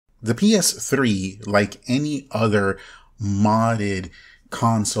The PS3, like any other modded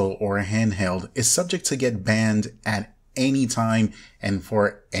console or handheld, is subject to get banned at any time and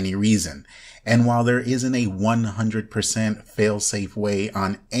for any reason. And while there isn't a 100% fail-safe way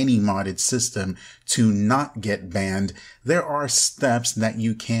on any modded system to not get banned, there are steps that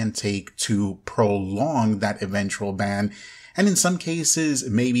you can take to prolong that eventual ban, and in some cases,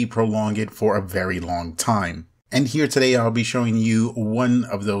 maybe prolong it for a very long time. And here today, I'll be showing you one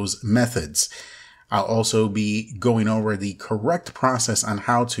of those methods. I'll also be going over the correct process on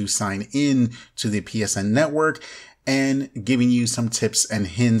how to sign in to the PSN network and giving you some tips and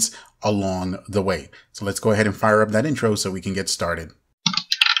hints along the way. So let's go ahead and fire up that intro so we can get started.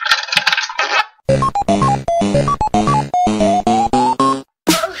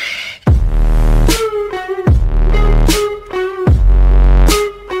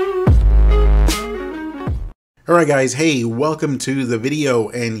 Alright guys, hey, welcome to the video,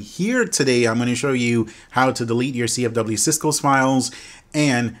 and here today I'm going to show you how to delete your CFW SYSCALLS files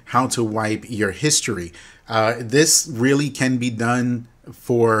and how to wipe your history. This really can be done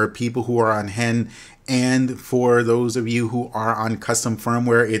for people who are on HEN, and for those of you who are on custom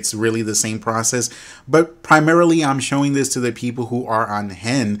firmware, it's really the same process. But primarily I'm showing this to the people who are on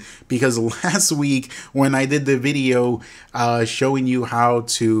HEN because last week when I did the video showing you how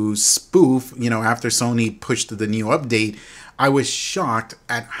to spoof, after Sony pushed the new update, I was shocked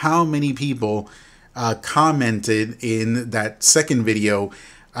at how many people commented in that second video,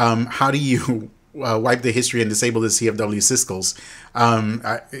 how do you wipe the history and disable the CFW SYSCALLS,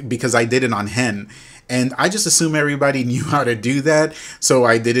 because I did it on HEN. And I just assume everybody knew how to do that, so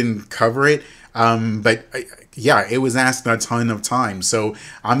I didn't cover it. But yeah, it was asked a ton of times. So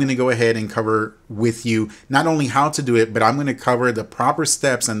I'm going to go ahead and cover with you not only how to do it, but I'm going to cover the proper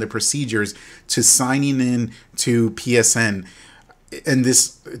steps and the procedures to signing in to PSN. And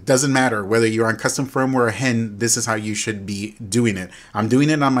this doesn't matter whether you're on custom firmware or HEN, this is how you should be doing it. I'm doing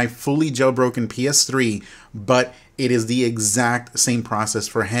it on my fully jailbroken PS3, but it is the exact same process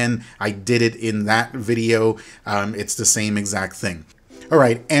for HEN. I did it in that video. It's the same exact thing. All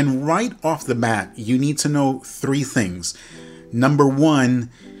right, and right off the bat, you need to know three things. Number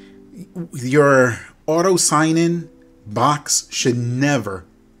one, your auto sign-in box should never,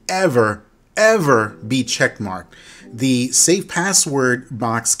 ever be checkmarked. The save password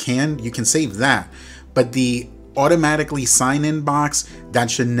box you can save that, but the automatically sign in box,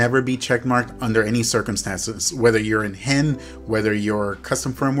 that should never be checkmarked under any circumstances. Whether you're in HEN, whether you're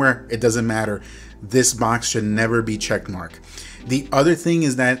custom firmware, it doesn't matter. This box should never be checkmarked. The other thing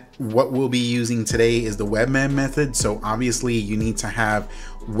is that what we'll be using today is the webman method. So obviously you need to have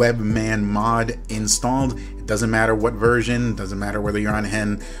webman mod installed. It doesn't matter what version, doesn't matter whether you're on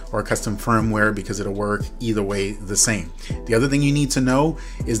HEN or custom firmware, because it'll work either way the same. The other thing you need to know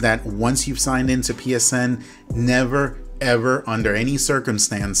is that once you've signed into PSN, never ever under any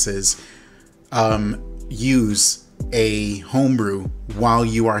circumstances use a homebrew while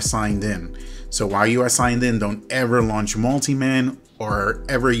you are signed in. So while you are signed in, don't ever launch Multiman or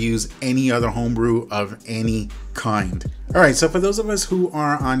ever use any other homebrew of any kind. All right, so for those of us who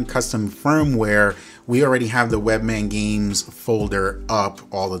are on custom firmware, we already have the Webman Games folder up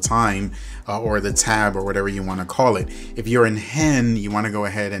all the time, or the tab or whatever you want to call it. If you're in HEN, you want to go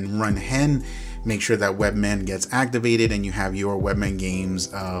ahead and run HEN, make sure that Webman gets activated and you have your Webman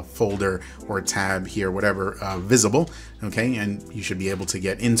Games folder or tab here, whatever, visible, okay, and you should be able to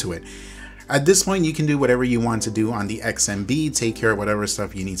get into it. At this point, you can do whatever you want to do on the XMB, take care of whatever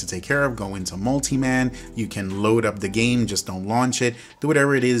stuff you need to take care of, go into Multiman, you can load up the game, just don't launch it, do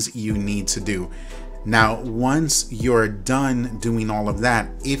whatever it is you need to do. Now, once you're done doing all of that,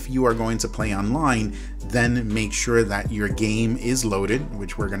 if you are going to play online, then make sure that your game is loaded,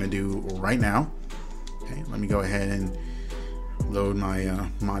 which we're going to do right now. Okay, let me go ahead and load my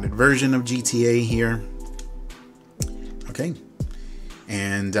modded version of GTA here. Okay.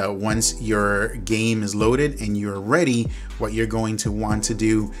 And once your game is loaded and you're ready, what you're going to want to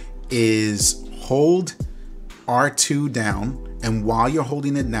do is hold R2 down, and while you're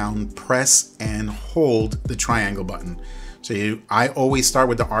holding it down, press and hold the triangle button. So I always start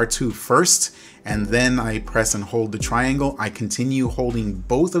with the R2 first, and then I press and hold the triangle. I continue holding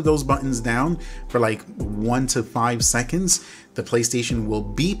both of those buttons down for like 1 to 5 seconds. The PlayStation will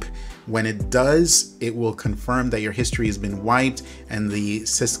beep. When it does, it will confirm that your history has been wiped and the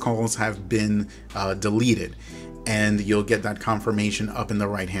SYSCALLS have been deleted. And you'll get that confirmation up in the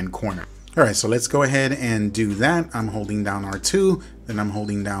right-hand corner. All right, so let's go ahead and do that. I'm holding down R2, then I'm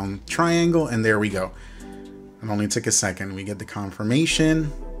holding down triangle, and there we go. It only took a second. We get the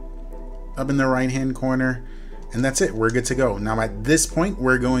confirmation up in the right-hand corner. And that's it, we're good to go. Now at this point,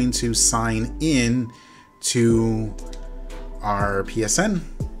 we're going to sign in to our PSN.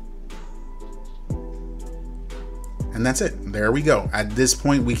 And that's it, there we go. At this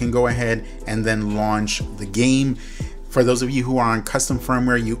point, we can go ahead and then launch the game. For those of you who are on custom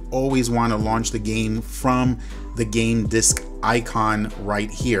firmware, you always want to launch the game from the game disk icon right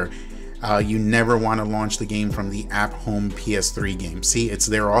here. You never want to launch the game from the app home PS3 game. See, it's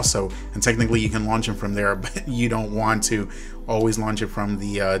there also, and technically you can launch them from there, but you don't want to always launch it from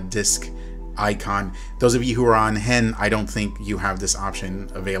the disk icon. Those of you who are on HEN, I don't think you have this option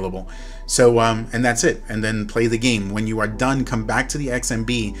available. So, and that's it. And then play the game. When you are done, come back to the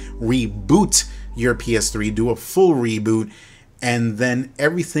XMB, reboot your PS3, do a full reboot, and then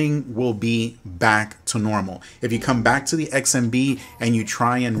everything will be back to normal. If you come back to the XMB and you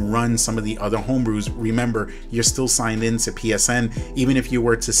try and run some of the other homebrews, remember, you're still signed in to PSN. Even if you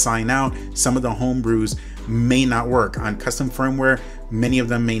were to sign out, some of the homebrews may not work. On custom firmware, many of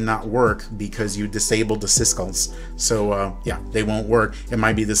them may not work because you disabled the SYSCALLS. So yeah, they won't work. It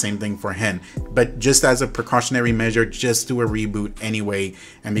might be the same thing for HEN. But just as a precautionary measure, just do a reboot anyway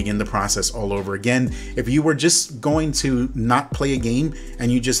and begin the process all over again. If you were just going to not play a game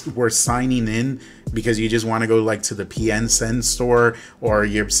and you just were signing in because you just want to go like to the PSN store, or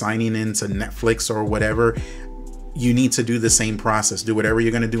you're signing in to Netflix or whatever, you need to do the same process. Do whatever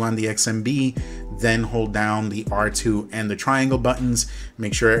you're going to do on the XMB, then hold down the R2 and the triangle buttons,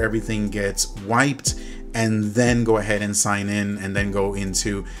 make sure everything gets wiped, and then go ahead and sign in, and then go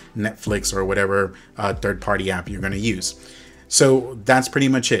into Netflix or whatever third-party app you're going to use. So that's pretty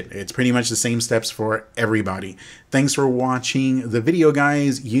much it. It's pretty much the same steps for everybody. Thanks for watching the video,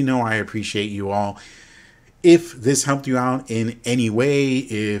 guys. You know I appreciate you all. If this helped you out in any way,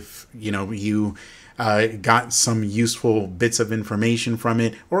 if you got some useful bits of information from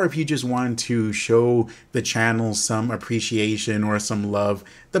it, or if you just want to show the channel some appreciation or some love,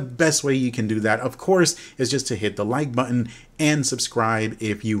 the best way you can do that, of course, is just to hit the like button and subscribe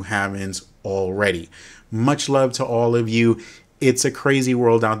if you haven't already. Much love to all of you. It's a crazy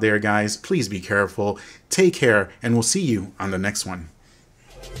world out there, guys. Please be careful. Take care, and we'll see you on the next one.